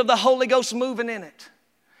gift of the Holy Ghost moving in it.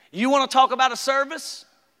 You want to talk about a service?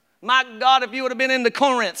 My God, if you would have been in the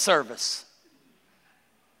Corinth service.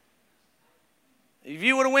 If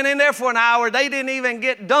you would have went in there for an hour, they didn't even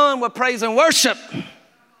get done with praise and worship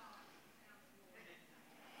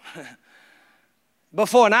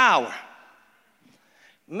before an hour.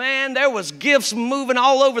 Man, there was gifts moving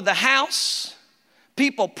all over the house.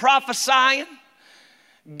 People prophesying.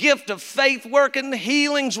 Gift of faith working.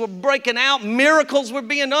 Healings were breaking out. Miracles were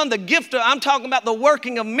being done. I'm talking about the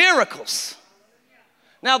working of miracles.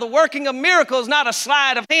 Now, the working of miracles is not a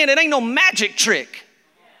sleight of hand. It ain't no magic trick.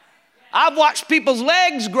 I've watched people's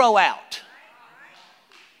legs grow out.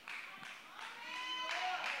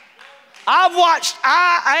 I've watched,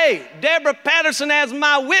 Deborah Patterson as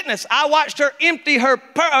my witness. I watched her empty her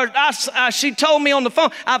purse. She told me on the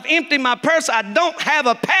phone, I've emptied my purse. I don't have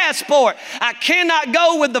a passport. I cannot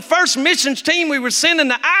go with the first missions team we were sending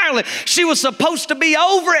to Ireland. She was supposed to be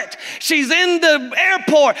over it. She's in the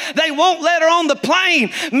airport. They won't let her on the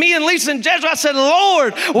plane. Me and Lisa and Jezra, I said,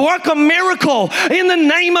 Lord, work a miracle in the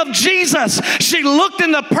name of Jesus. She looked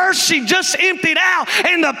in the purse she just emptied out,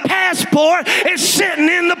 and the passport is sitting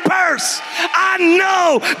in the purse. I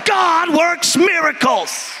know God works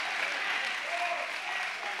miracles.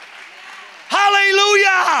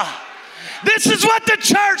 Hallelujah. This is what the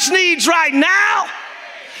church needs right now.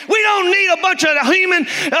 We don't need a bunch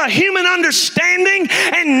of human understanding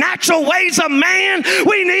and natural ways of man.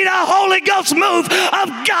 We need a Holy Ghost move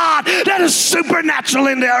of God that is supernatural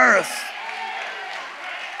in the earth.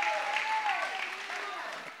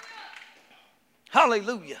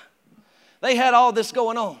 Hallelujah. They had all this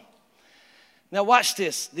going on. Now watch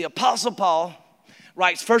this. The Apostle Paul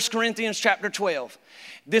writes 1 Corinthians chapter 12.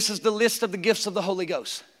 This is the list of the gifts of the Holy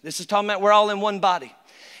Ghost. This is talking about we're all in one body.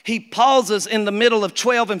 He pauses in the middle of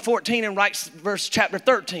 12 and 14 and writes chapter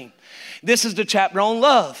 13. This is the chapter on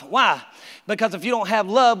love. Why? Because if you don't have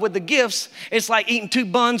love with the gifts, it's like eating 2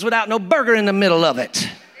 buns without no burger in the middle of it.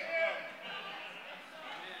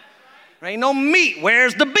 There ain't no meat.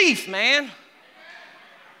 Where's the beef, man?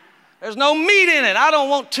 There's no meat in it. I don't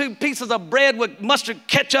want 2 pieces of bread with mustard,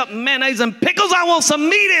 ketchup, mayonnaise, and pickles. I want some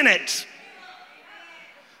meat in it.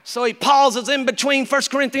 So he pauses in between 1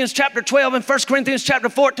 Corinthians chapter 12 and 1 Corinthians chapter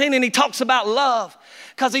 14, and he talks about love.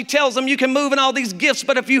 Because he tells them you can move in all these gifts,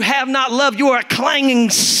 but if you have not love, you are a clanging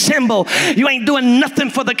cymbal. You ain't doing nothing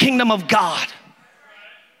for the kingdom of God.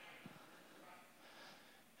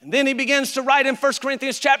 And then he begins to write in 1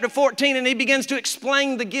 Corinthians chapter 14, and he begins to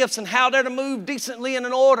explain the gifts and how they're to move decently and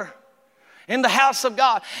in order in the house of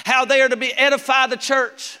God, how they are to be edify the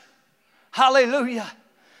church. Hallelujah.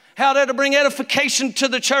 How they're to bring edification to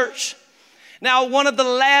the church. Now, one of the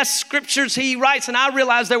last scriptures he writes, and I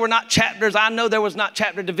realize there were not chapters. I know there was not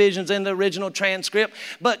chapter divisions in the original transcript,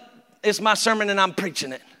 but it's my sermon and I'm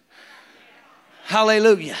preaching it.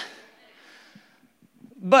 Hallelujah.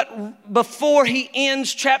 But before he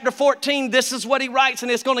ends chapter 14, this is what he writes,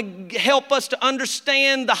 and it's going to help us to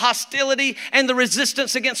understand the hostility and the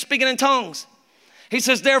resistance against speaking in tongues. He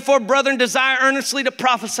says, therefore, brethren, desire earnestly to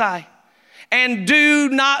prophesy, and do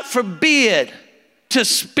not forbid to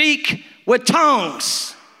speak with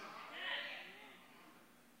tongues.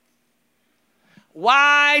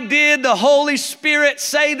 Why did the Holy Spirit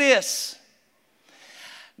say this?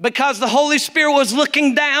 Because the Holy Spirit was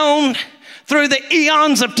looking down through the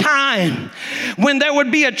eons of time when there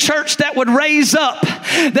would be a church that would raise up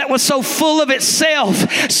that was so full of itself,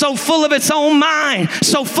 so full of its own mind,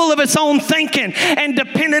 so full of its own thinking and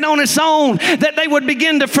dependent on its own that they would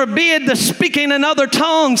begin to forbid the speaking in other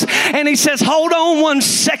tongues. And he says, hold on one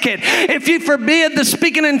second. If you forbid the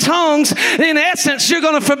speaking in tongues, in essence, you're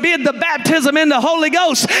going to forbid the baptism in the Holy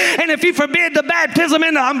Ghost. And if you forbid the baptism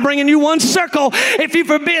I'm bringing you one circle. If you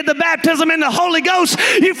forbid the baptism in the Holy Ghost,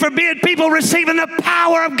 you forbid people receiving the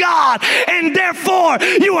power of God, and therefore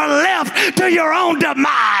you are left to your own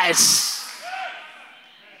demise.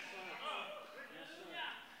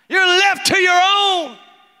 You're left to your own.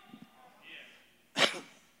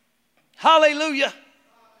 Hallelujah.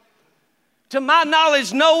 To my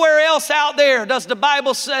knowledge, nowhere else out there does the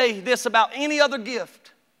Bible say this about any other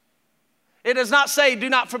gift. It does not say do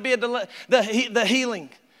not forbid the healing.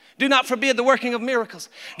 Do not forbid the working of miracles.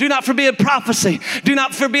 Do not forbid prophecy. Do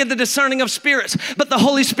not forbid the discerning of spirits. But the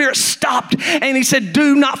Holy Spirit stopped and he said,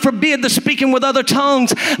 do not forbid the speaking with other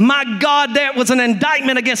tongues. My God, that was an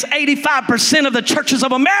indictment against 85% of the churches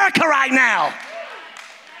of America right now.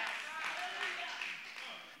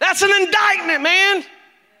 That's an indictment, man.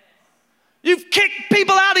 You've kicked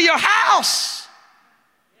people out of your house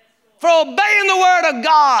for obeying the word of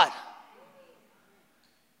God.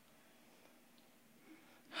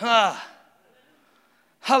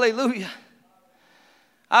 Hallelujah.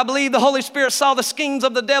 I believe the Holy Spirit saw the schemes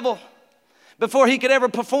of the devil before he could ever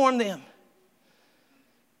perform them.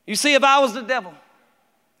 You see, if I was the devil,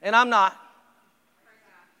 and I'm not,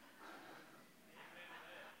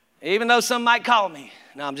 even though some might call me,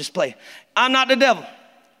 no, I'm just playing. I'm not the devil.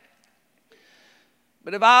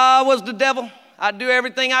 But if I was the devil, I'd do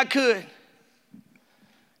everything I could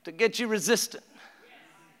to get you resistant,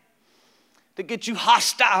 to get you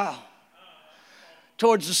hostile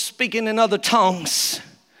towards the speaking in other tongues.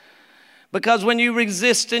 Because when you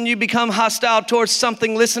resist and you become hostile towards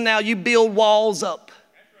something, listen now, you build walls up.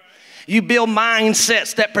 You build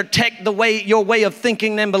mindsets that protect your way of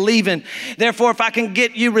thinking and believing. Therefore, if I can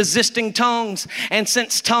get you resisting tongues, and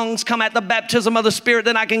since tongues come at the baptism of the Spirit,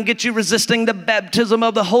 then I can get you resisting the baptism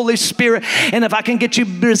of the Holy Spirit. And if I can get you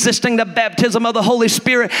resisting the baptism of the Holy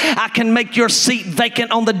Spirit, I can make your seat vacant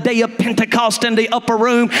on the day of Pentecost in the upper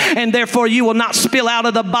room. And therefore, you will not spill out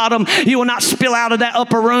of the bottom. You will not spill out of that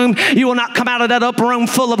upper room. You will not come out of that upper room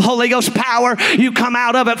full of Holy Ghost power. You come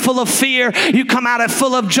out of it full of fear. You come out of it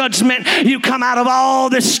full of judgment. You come out of all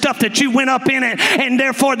this stuff that you went up in it, and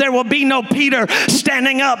therefore there will be no Peter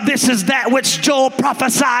standing up. This is that which Joel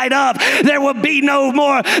prophesied of. There will be no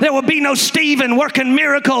more. There will be no Stephen working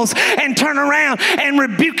miracles and turn around and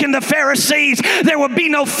rebuking the Pharisees. There will be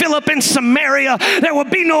no Philip in Samaria. There will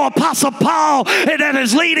be no Apostle Paul that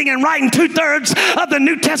is leading and writing 2/3 of the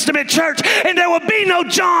New Testament church. And there will be no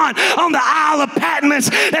John on the Isle of Patmos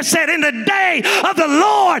that said, in the day of the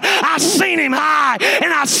Lord, I seen him high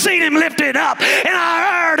and I seen him lifted up, and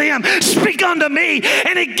I heard him speak unto me,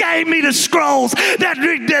 and he gave me the scrolls that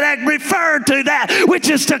referred to that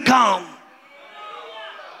which is to come.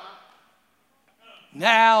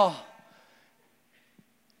 Now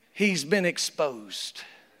he's been exposed.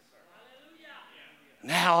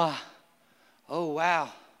 Now, oh wow.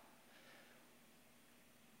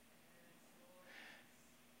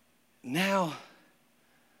 Now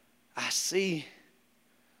I see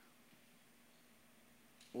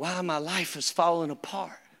why my life is falling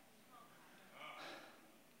apart.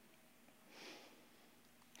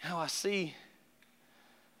 Now I see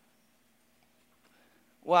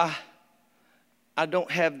why I don't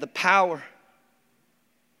have the power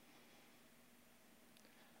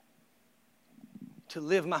to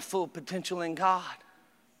live my full potential in God.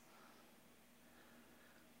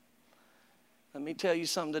 Let me tell you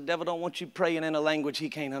something. The devil don't want you praying in a language he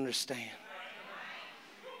can't understand.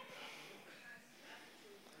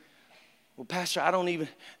 Well, Pastor, I don't even,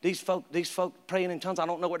 these folk praying in tongues, I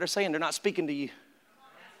don't know what they're saying. They're not speaking to you.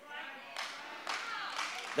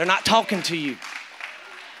 They're not talking to you.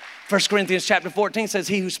 1 Corinthians chapter 14 says,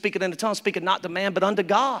 he who speaketh in the tongue speaketh not to man, but unto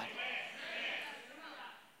God.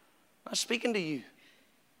 I'm not speaking to you.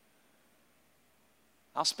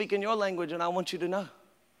 I'll speak in your language, and I want you to know.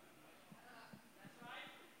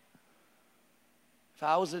 If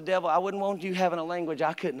I was the devil, I wouldn't want you having a language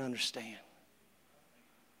I couldn't understand.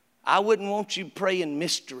 I wouldn't want you praying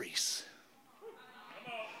mysteries.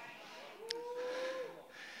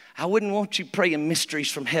 I wouldn't want you praying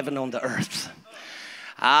mysteries from heaven on the earth.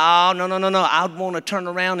 Oh, no. I'd want to turn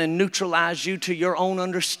around and neutralize you to your own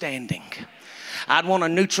understanding. I'd want to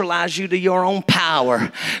neutralize you to your own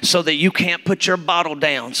power so that you can't put your bottle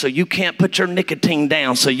down, so you can't put your nicotine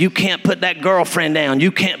down, so you can't put that girlfriend down,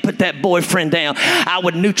 you can't put that boyfriend down. I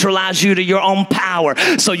would neutralize you to your own power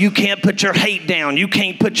so you can't put your hate down, you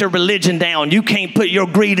can't put your religion down, you can't put your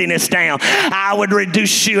greediness down. I would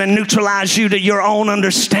reduce you and neutralize you to your own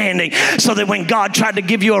understanding so that when God tried to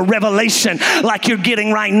give you a revelation like you're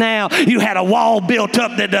getting right now, you had a wall built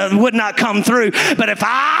up that would not come through. But if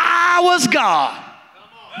I was God,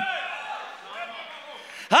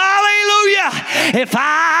 hallelujah, if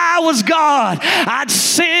I was God, I'd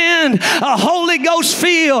send a Holy Ghost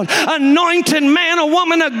filled, anointed man or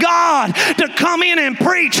woman of God to come in and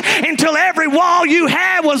preach until every wall you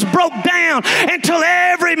had was broke down, until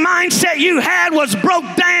every mindset you had was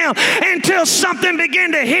broke down, until something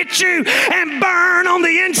began to hit you and burn on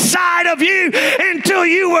the inside of you, until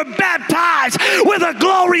you were baptized with a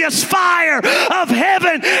glorious fire of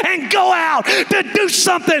heaven and go out to do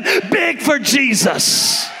something big for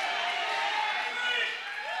Jesus.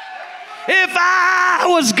 If I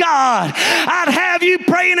was God, I'd have you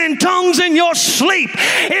praying in tongues in your sleep.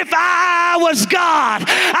 If I was God,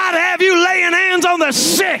 I'd have you laying hands on the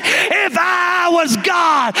sick. If I was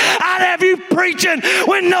God, I'd have you preaching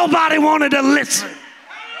when nobody wanted to listen.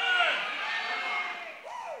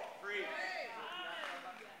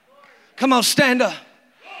 Come on, stand up.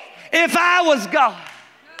 If I was God,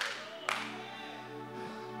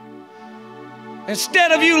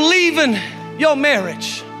 instead of you leaving your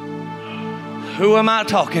marriage, who am I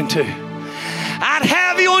talking to? I'd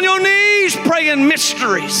have you on your knees praying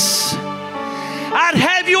mysteries. I'd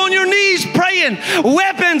have you on your knees praying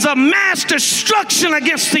weapons of mass destruction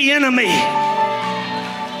against the enemy.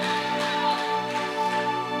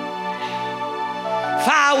 If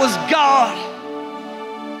I was God,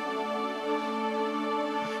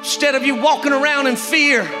 instead of you walking around in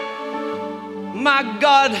fear, my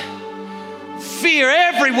God, fear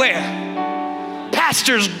everywhere.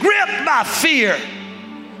 Pastors gripped by fear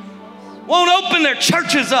won't open their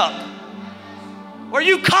churches up. Were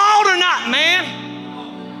you called or not, man?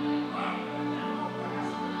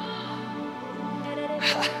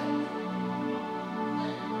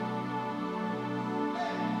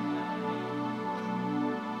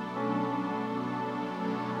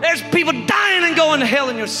 There's people dying and going to hell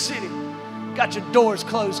in your city. Got your doors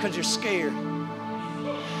closed because you're scared.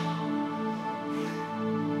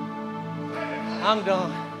 I'm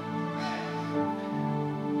done.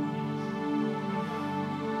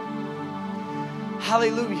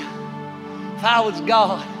 Hallelujah. If I was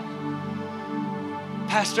God,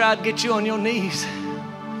 Pastor, I'd get you on your knees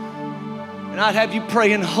and I'd have you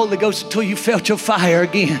pray in the Holy Ghost until you felt your fire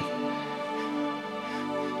again,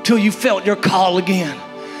 till you felt your call again,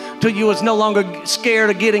 till you was no longer scared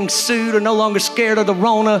of getting sued, or no longer scared of the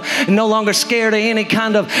Rona, and no longer scared of any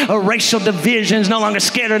kind of racial divisions, no longer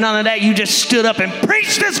scared of none of that. You just stood up and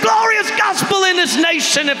preached this glorious gospel in this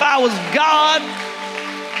nation. If I was God,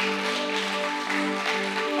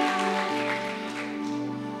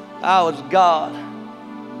 I was God,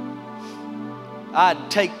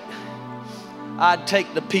 I'd take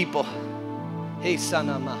the people.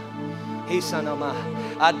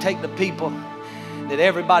 I'd take the people that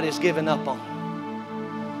everybody's given up on.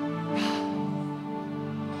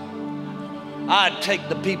 I'd take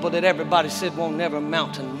the people that everybody said won't never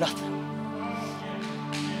amount to nothing.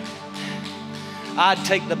 I'd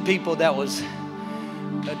take the people that was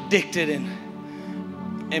addicted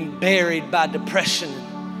and buried by depression,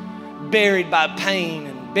 and buried by pain,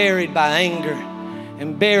 and buried by anger,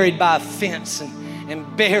 and buried by offense,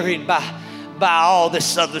 and buried by all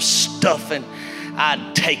this other stuff, and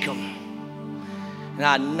I'd take them and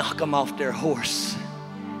I'd knock them off their horse.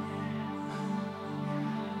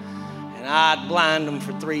 And I'd blind them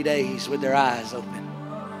for 3 days with their eyes open.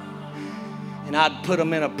 And I'd put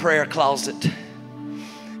them in a prayer closet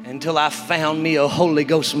until I found me a Holy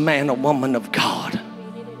Ghost man or woman of God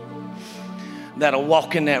that'll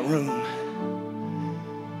walk in that room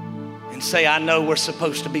and say, I know we're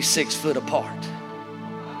supposed to be 6 foot apart.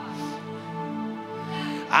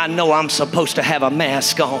 I know I'm supposed to have a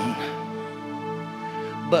mask on.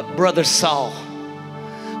 But Brother Saul,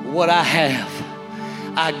 what I have,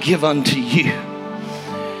 I give unto you.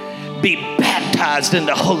 Be baptized in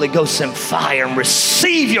the Holy Ghost and fire and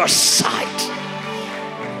receive your sight.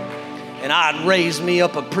 And I'd raise me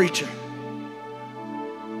up a preacher.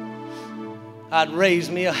 I'd raise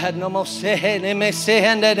me up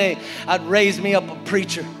a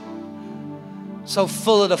preacher so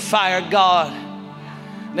full of the fire of God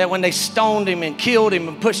that when they stoned him and killed him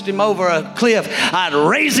and pushed him over a cliff, I'd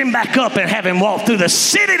raise him back up and have him walk through the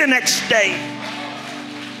city the next day.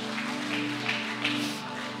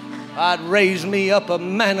 I'd raise me up a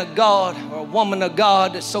man of God or a woman of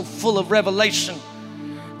God that's so full of revelation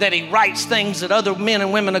that he writes things that other men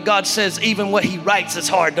and women of God says even what he writes is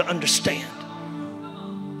hard to understand.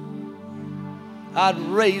 I'd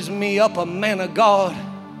raise me up a man of God,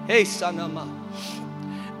 hey Sanama,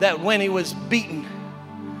 that when he was beaten,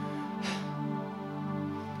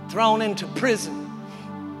 thrown into prison,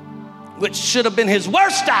 which should have been his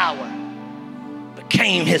worst hour,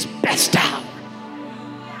 became his best hour.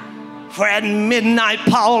 For at midnight,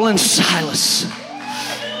 Paul and Silas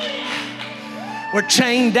were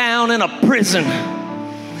chained down in a prison.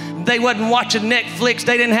 They wasn't watching Netflix.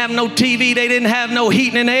 They didn't have no TV. They didn't have no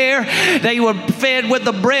heating and air. They were fed with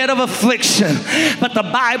the bread of affliction. But the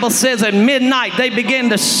Bible says at midnight they began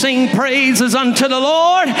to sing praises unto the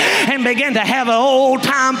Lord and began to have an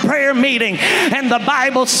old-time prayer meeting. And the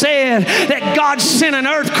Bible said that God sent an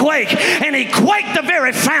earthquake, and he quaked the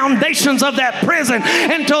very foundations of that prison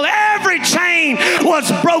until every chain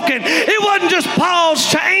was broken. It wasn't just Paul's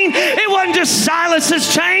chain. It wasn't just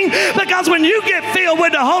Silas's chain. Because when you get filled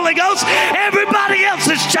with the Holy Ghost, everybody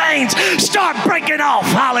else's chains start breaking off.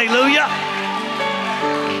 Hallelujah.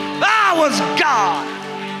 That was God.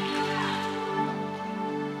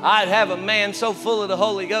 I'd have a man so full of the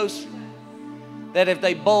Holy Ghost that if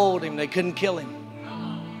they bowled him, they couldn't kill him.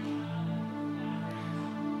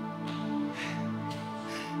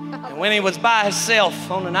 And when he was by himself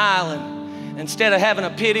on an island, instead of having a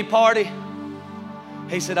pity party,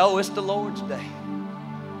 he said, oh, it's the Lord's day.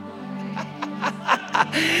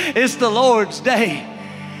 It's the Lord's day.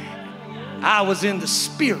 I was in the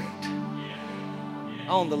Spirit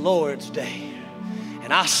on the Lord's day,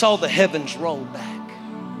 and I saw the heavens roll back,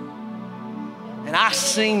 and I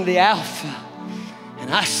seen the Alpha,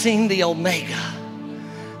 and I seen the Omega,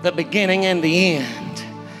 the beginning and the end,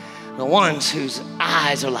 the ones whose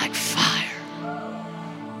eyes are like fire.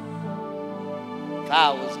 If I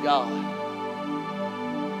was God,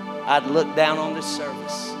 I'd look down on this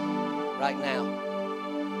service right now,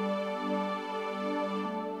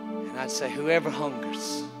 and I'd say, whoever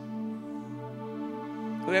hungers,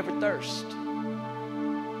 whoever thirsts,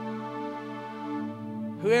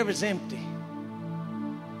 whoever's empty,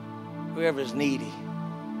 whoever's needy,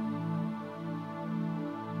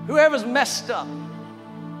 whoever's messed up,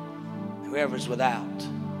 whoever's without,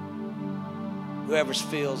 whoever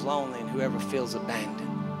feels lonely and whoever feels abandoned,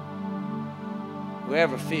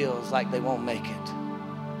 whoever feels like they won't make it,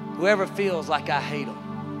 whoever feels like I hate them,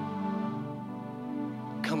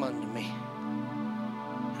 come unto me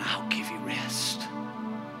and I'll give you rest.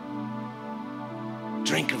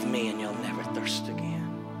 Drink of me and you'll never thirst again.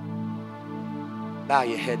 Bow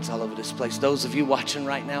your heads all over this place. Those of you watching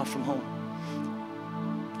right now from home,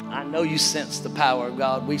 I know you sense the power of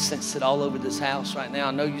God. We sense it all over this house right now.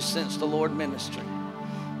 I know you sense the Lord ministry.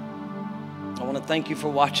 I want to thank you for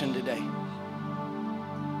watching today.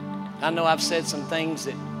 I know I've said some things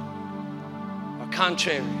that are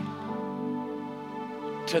contrary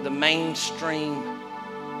to the mainstream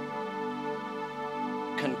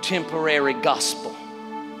contemporary gospel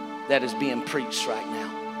that is being preached right now.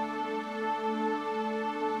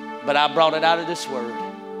 But I brought it out of this word.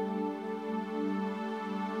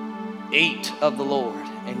 Eat of the Lord,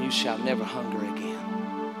 and you shall never hunger again.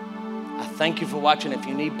 I thank you for watching. If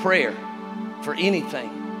you need prayer for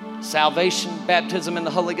anything, salvation, baptism in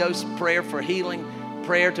the Holy Ghost, prayer for healing,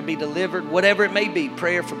 prayer to be delivered, whatever it may be,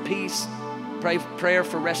 prayer for peace, prayer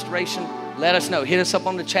for restoration, let us know. Hit us up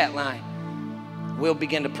on the chat line. We'll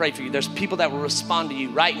begin to pray for you. There's people that will respond to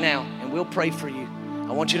you right now, and we'll pray for you.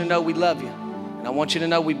 I want you to know we love you, and I want you to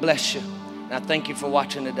know we bless you. And I thank you for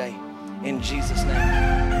watching today. In Jesus'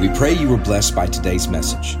 name. We pray you were blessed by today's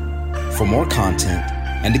message. For more content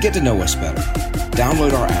and to get to know us better,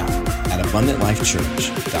 download our app at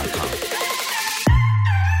abundantlifechurch.com.